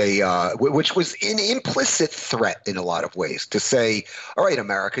was an implicit threat in a lot of ways to say, all right,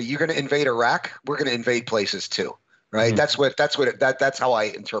 America, you're going to invade Iraq, we're going to invade places too. Right. Mm-hmm. That's how I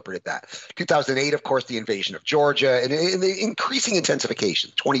interpreted that. 2008, of course, the invasion of Georgia and the increasing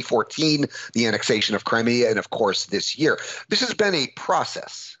intensification. 2014, the annexation of Crimea, and of course, this year. This has been a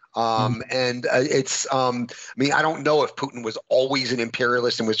process. And it's I don't know if Putin was always an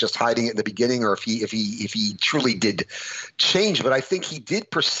imperialist and was just hiding it in the beginning, or if he truly did change. But I think he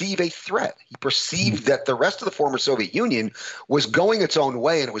did perceive a threat. He perceived that the rest of the former Soviet Union was going its own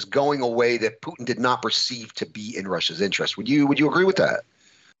way, and it was going a way that Putin did not perceive to be in Russia's interest. Would you agree with that?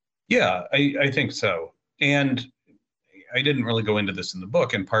 Yeah, I think so. And I didn't really go into this in the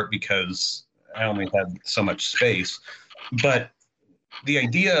book, in part because I only had so much space. But the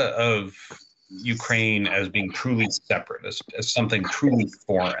idea of Ukraine as being truly separate, as something truly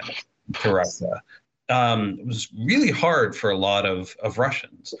foreign to Russia, was really hard for a lot of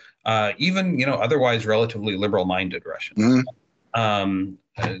Russians, even otherwise relatively liberal-minded Russians. Mm-hmm.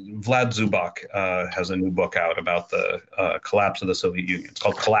 Vlad Zubak has a new book out about the collapse of the Soviet Union. It's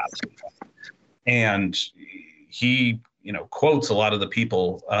called Collapse, and he quotes a lot of the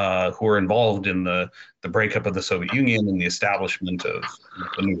people who were involved in the breakup of the Soviet Union and the establishment of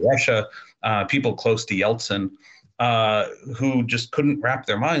the new Russia, people close to Yeltsin, who just couldn't wrap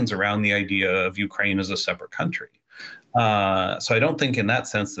their minds around the idea of Ukraine as a separate country. So I don't think in that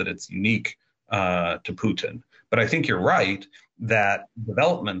sense that it's unique to Putin. But I think you're right that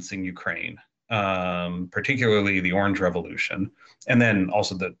developments in Ukraine, particularly the Orange Revolution, and then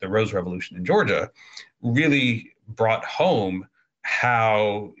also the Rose Revolution in Georgia, really brought home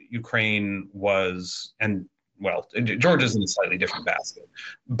how Ukraine was, and well, Georgia's in a slightly different basket,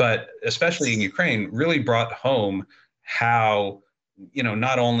 but especially in Ukraine, really brought home how,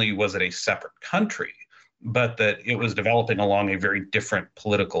 not only was it a separate country, but that it was developing along a very different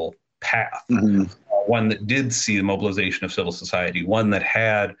political path. Mm-hmm. One that did see the mobilization of civil society, one that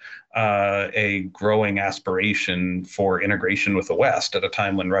had a growing aspiration for integration with the West at a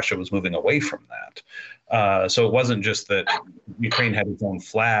time when Russia was moving away from that. So it wasn't just that Ukraine had its own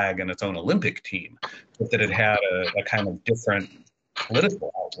flag and its own Olympic team, but that it had a kind of different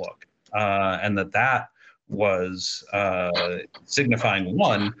political outlook, and that was signifying,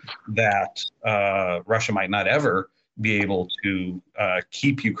 one, that Russia might not ever be able to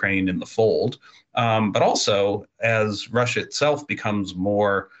keep Ukraine in the fold, but also as Russia itself becomes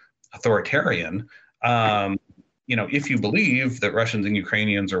more authoritarian, if you believe that Russians and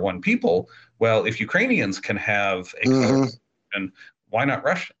Ukrainians are one people, well, if Ukrainians can have a mm-hmm. why not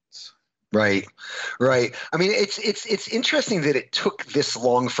Russians? Right. I mean, it's interesting that it took this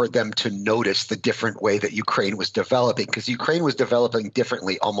long for them to notice the different way that Ukraine was developing, because Ukraine was developing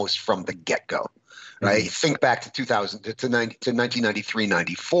differently almost from the get-go. Right. Mm-hmm. Think back to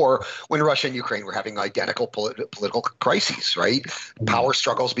 1993-94, when Russia and Ukraine were having identical political crises. Right. Mm-hmm. Power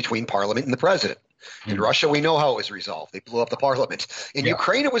struggles between parliament and the president. In mm-hmm. Russia, we know how it was resolved. They blew up the parliament. In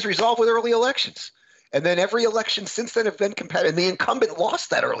Ukraine, it was resolved with early elections. And then every election since then have been competitive. And the incumbent lost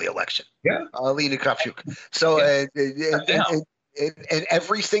that early election. Yeah. Leonid Kravchuk. So and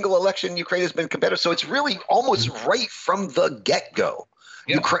every single election in Ukraine has been competitive. So it's really almost mm-hmm. right from the get-go.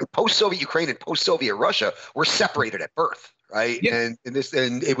 Yeah. Post-Soviet Ukraine and post-Soviet Russia were separated at birth, right? Yeah.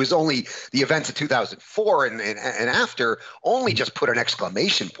 And it was only the events of 2004 and after only just put an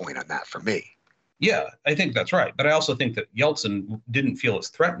exclamation point on that for me. Yeah, I think that's right. But I also think that Yeltsin didn't feel as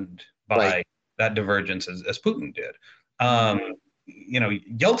threatened by that divergence as Putin did.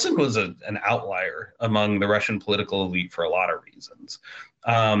 Yeltsin was an outlier among the Russian political elite for a lot of reasons.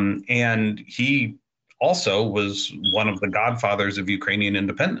 And he also was one of the godfathers of Ukrainian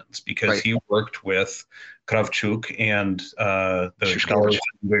independence, because he worked with Kravchuk and the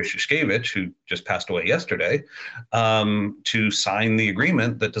Shushkevich, who just passed away yesterday, to sign the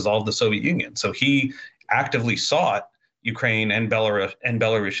agreement that dissolved the Soviet Union. So he actively sought Ukraine and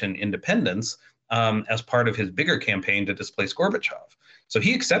Belarusian independence as part of his bigger campaign to displace Gorbachev. So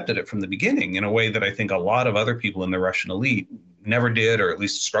he accepted it from the beginning in a way that I think a lot of other people in the Russian elite never did, or at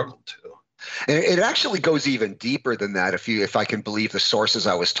least struggled to. And it actually goes even deeper than that. If I can believe the sources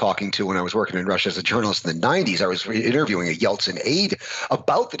I was talking to when I was working in Russia as a journalist in the 90s, I was interviewing a Yeltsin aide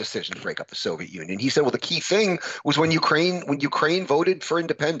about the decision to break up the Soviet Union. He said, well, the key thing was when Ukraine voted for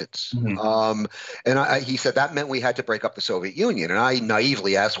independence. Mm-hmm. He said that meant we had to break up the Soviet Union. And I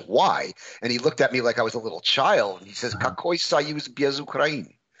naively asked why. And he looked at me like I was a little child. And he says, "Какой союз без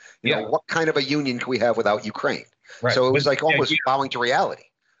Украины?" You know, what kind of a union can we have without Ukraine? Right. So it was like almost bowing to reality.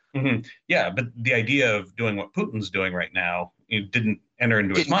 Mm-hmm. Yeah, but the idea of doing what Putin's doing right now, it didn't enter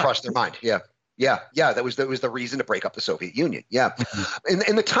into his mind. Didn't cross their mind. Yeah. That was the reason to break up the Soviet Union. Yeah. Mm-hmm.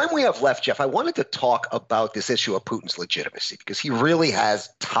 In the time we have left, Jeff, I wanted to talk about this issue of Putin's legitimacy, because he really has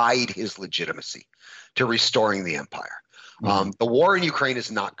tied his legitimacy to restoring the empire. Mm-hmm. The war in Ukraine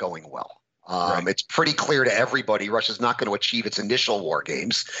is not going well. It's pretty clear to everybody Russia's not going to achieve its initial war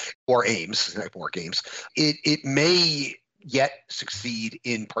aims. It may yet succeed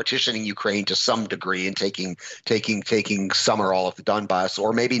in partitioning Ukraine to some degree and taking some or all of the Donbass,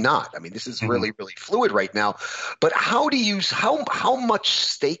 or maybe not. I mean, this is really, really fluid right now. But how much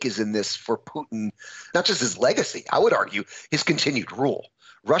stake is in this for Putin? Not just his legacy, I would argue his continued rule.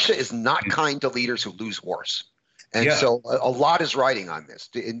 Russia is not kind to leaders who lose wars. And so a lot is riding on this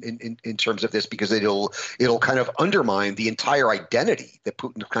in terms of this, because it'll kind of undermine the entire identity that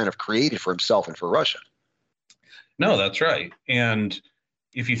Putin kind of created for himself and for Russia. No, that's right. And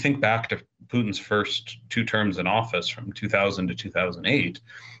if you think back to Putin's first 2 terms in office from 2000 to 2008,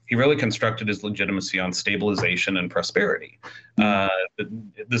 he really constructed his legitimacy on stabilization and prosperity.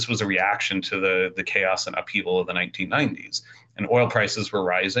 This was a reaction to the chaos and upheaval of the 1990s. And oil prices were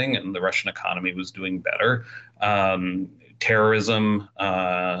rising and the Russian economy was doing better. Terrorism,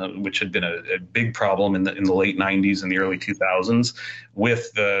 which had been a big problem in the late 90s and the early 2000s,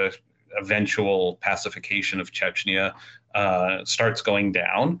 with the eventual pacification of Chechnya, starts going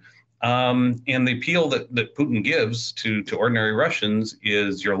down. And the appeal that Putin gives to ordinary Russians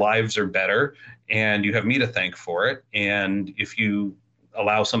is your lives are better and you have me to thank for it. And if you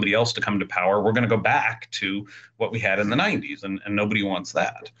allow somebody else to come to power, we're going to go back to what we had in the 90s. And nobody wants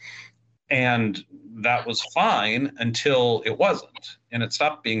that. And that was fine until it wasn't. And it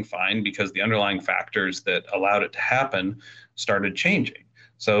stopped being fine because the underlying factors that allowed it to happen started changing.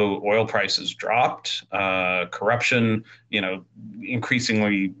 So oil prices dropped, corruption,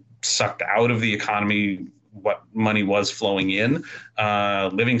 increasingly sucked out of the economy what money was flowing in.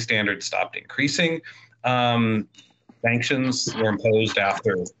 Living standards stopped increasing. Sanctions were imposed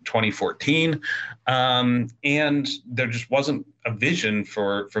after 2014, and there just wasn't a vision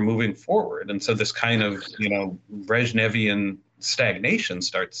for moving forward. And so this kind of Brezhnevian stagnation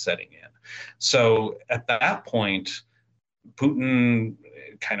starts setting in. So at that point, Putin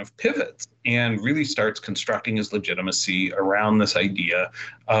kind of pivots and really starts constructing his legitimacy around this idea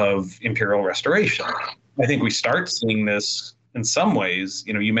of imperial restoration. I think we start seeing this in some ways.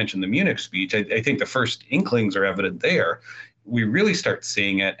 You mentioned the Munich speech. I think the first inklings are evident there. We really start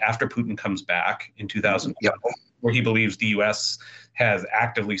seeing it after Putin comes back in 2012, where he believes the U.S. has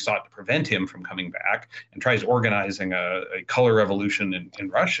actively sought to prevent him from coming back and tries organizing a color revolution in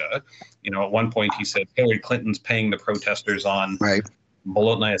Russia. At one point he said Hillary Clinton's paying the protesters on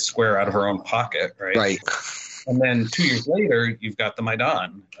Bolotnaya Square out of her own pocket, right? And then 2 years later, you've got the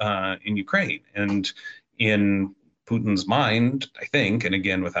Maidan in Ukraine. And in Putin's mind, I think, and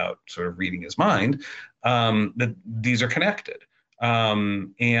again, without sort of reading his mind, that these are connected.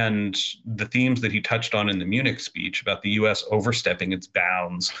 And the themes that he touched on in the Munich speech about the U.S. overstepping its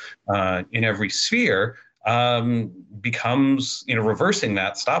bounds in every sphere becomes, reversing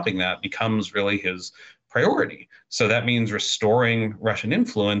that, stopping that becomes really his priority. So that means restoring Russian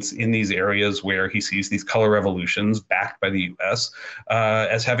influence in these areas where he sees these color revolutions backed by the U.S.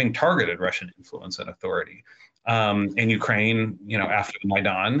 As having targeted Russian influence and authority. And Ukraine, after the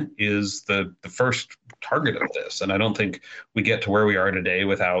Maidan, is the first target of this. And I don't think we get to where we are today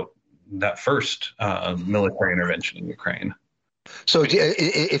without that first military intervention in Ukraine. So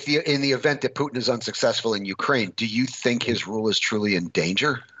in the event that Putin is unsuccessful in Ukraine, do you think his rule is truly in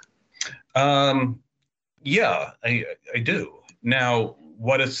danger? Yeah, I do. Now,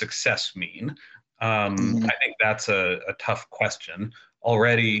 what does success mean? I think that's a tough question.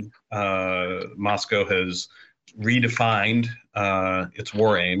 Already, Moscow has redefined its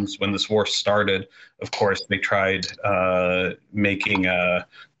war aims. When this war started, of course, they tried making a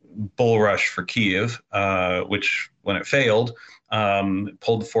bull rush for Kiev, which, when it failed,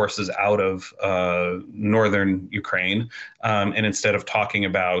 pulled forces out of northern Ukraine. And instead of talking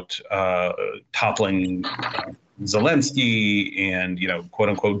about toppling Zelensky and, quote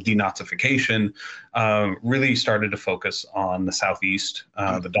unquote, denazification, really started to focus on the southeast,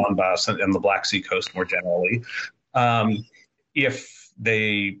 the Donbass and the Black Sea coast more generally. If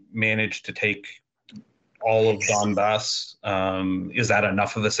they managed to take all of Donbass, is that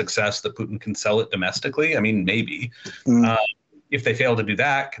enough of a success that Putin can sell it domestically? I mean, maybe. If they fail to do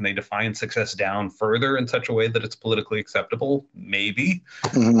that, can they define success down further in such a way that it's politically acceptable? Maybe.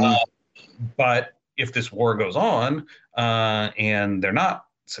 But if this war goes on and they're not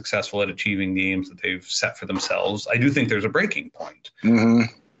successful at achieving the aims that they've set for themselves, I do think there's a breaking point.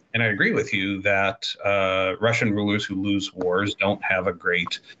 And I agree with you that Russian rulers who lose wars don't have a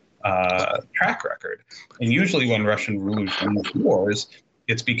great track record. And usually when Russian rulers lose wars,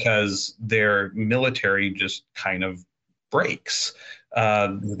 it's because their military just kind of breaks.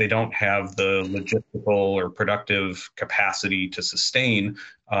 They don't have the logistical or productive capacity to sustain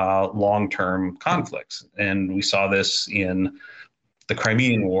long-term conflicts. And we saw this in the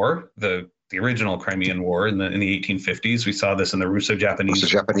Crimean War, the original Crimean War in the 1850s. We saw this in the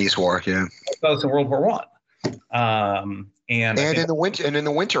Russo-Japanese War. Yeah. We saw this in World War I. And in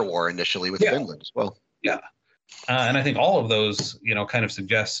the Winter War initially with Finland as well. Yeah. And I think all of those, kind of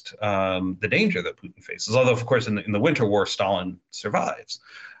suggest the danger that Putin faces. Although, of course, in the Winter War, Stalin survives.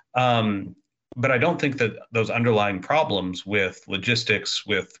 But I don't think that those underlying problems with logistics,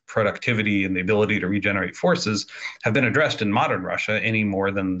 with productivity, and the ability to regenerate forces have been addressed in modern Russia any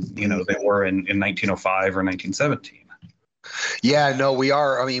more than they were in 1905 or 1917. Yeah, no, we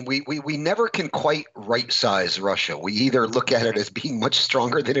are. I mean, we never can quite right-size Russia. We either look at it as being much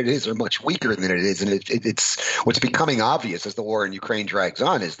stronger than it is or much weaker than it is. And it's what's becoming obvious as the war in Ukraine drags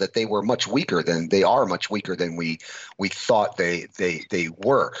on is that they are much weaker than we thought they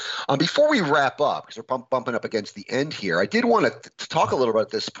were. Before we wrap up, because we're bumping up against the end here, I did want to talk a little about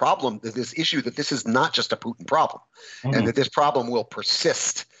this problem, this issue that this is not just a Putin problem, and that this problem will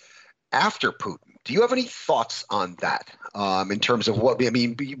persist after Putin. Do you have any thoughts on that in terms of what,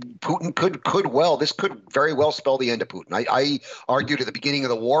 Putin this could very well spell the end of Putin. I argued at the beginning of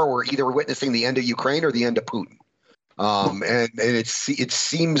the war we're either witnessing the end of Ukraine or the end of Putin. And it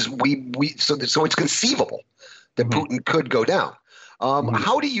seems so it's conceivable that Putin could go down.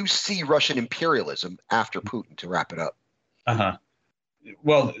 How do you see Russian imperialism after Putin, to wrap it up?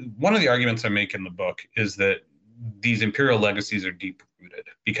 Well, one of the arguments I make in the book is that these imperial legacies are rooted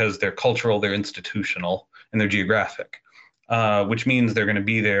because they're cultural, they're institutional, and they're geographic, which means they're going to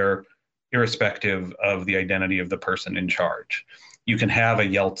be there irrespective of the identity of the person in charge. You can have a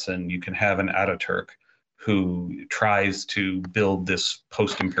Yeltsin, you can have an Ataturk who tries to build this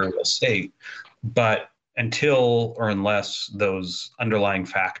post-imperial state, but until or unless those underlying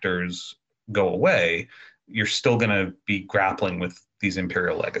factors go away, you're still going to be grappling with these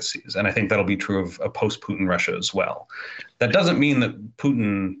imperial legacies. And I think that'll be true of a post-Putin Russia as well. That doesn't mean that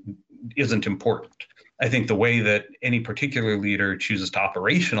Putin isn't important. I think the way that any particular leader chooses to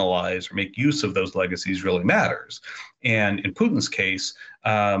operationalize or make use of those legacies really matters. And in Putin's case,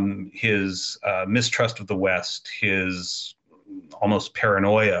 his mistrust of the West, his almost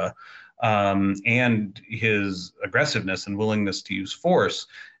paranoia, and his aggressiveness and willingness to use force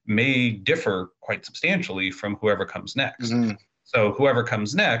may differ quite substantially from whoever comes next. Mm-hmm. So whoever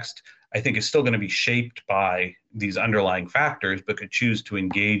comes next, I think, is still going to be shaped by these underlying factors, but could choose to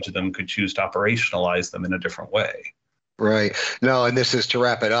engage them, could choose to operationalize them in a different way. Right. No, and this is, to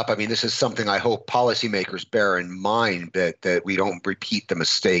wrap it up, I mean, this is something I hope policymakers bear in mind, that we don't repeat the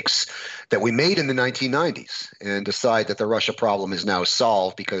mistakes that we made in the 1990s and decide that the Russia problem is now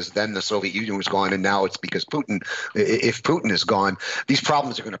solved because then the Soviet Union was gone and now it's because Putin, if Putin is gone, these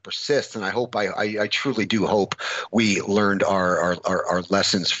problems are going to persist. And I hope, I truly do hope we learned our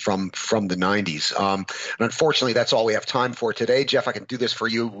lessons from the 90s. And unfortunately, that's all we have time for today. Jeff, I can do this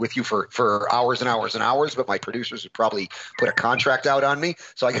with you for hours and hours and hours, but my producers would probably put a contract out on me.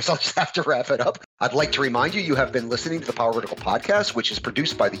 So I guess I'll just have to wrap it up. I'd like to remind you have been listening to the Power Vertical podcast, which is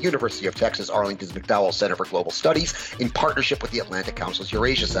produced by the University of Texas Arlington's McDowell Center for Global Studies in partnership with the Atlantic Council's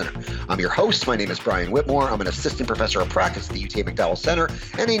Eurasia Center. I'm your host. My name is Brian Whitmore. I'm an assistant professor of practice at the UTA McDowell Center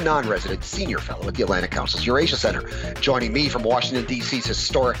and a non-resident senior fellow at the Atlantic Council's Eurasia Center. Joining me from Washington, D.C.'s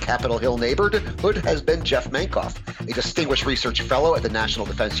historic Capitol Hill neighborhood has been Jeff Mankoff, a distinguished research fellow at the National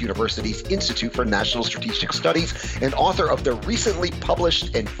Defense University's Institute for National Strategic Studies and author of the recently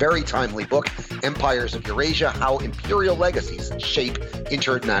published and very timely book, Empires of Eurasia, How Imperial Legacies Shape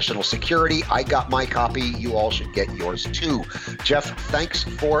International Security. I got my copy. You all should get yours too. Jeff, thanks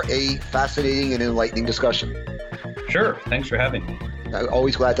for a fascinating and enlightening discussion. Sure. Thanks for having me.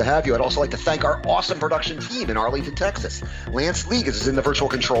 Always glad to have you. I'd also like to thank our awesome production team in Arlington, Texas. Lance League is in the virtual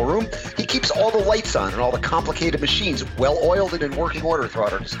control room. He keeps all the lights on and all the complicated machines well-oiled and in working order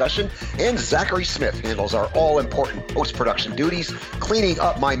throughout our discussion. And Zachary Smith handles our all-important post-production duties, cleaning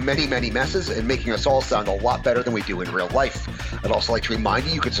up my many, many messes and making us all sound a lot better than we do in real life. I'd also like to remind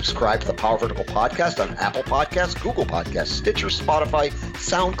you can subscribe to the Power Vertical podcast on Apple Podcasts, Google Podcasts, Stitcher, Spotify,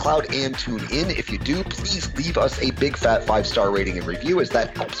 SoundCloud, and TuneIn. If you do, please leave us a big fat 5-star rating and review, as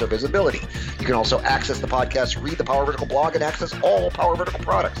that helps our visibility. You can also access the podcast, read the Power Vertical blog, and access all Power Vertical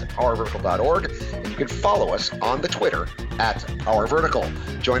products at powervertical.org. And you can follow us on the Twitter at Power Vertical.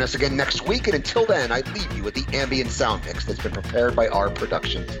 Join us again next week, and until then, I leave you with the ambient sound mix that's been prepared by our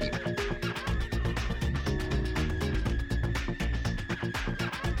production team.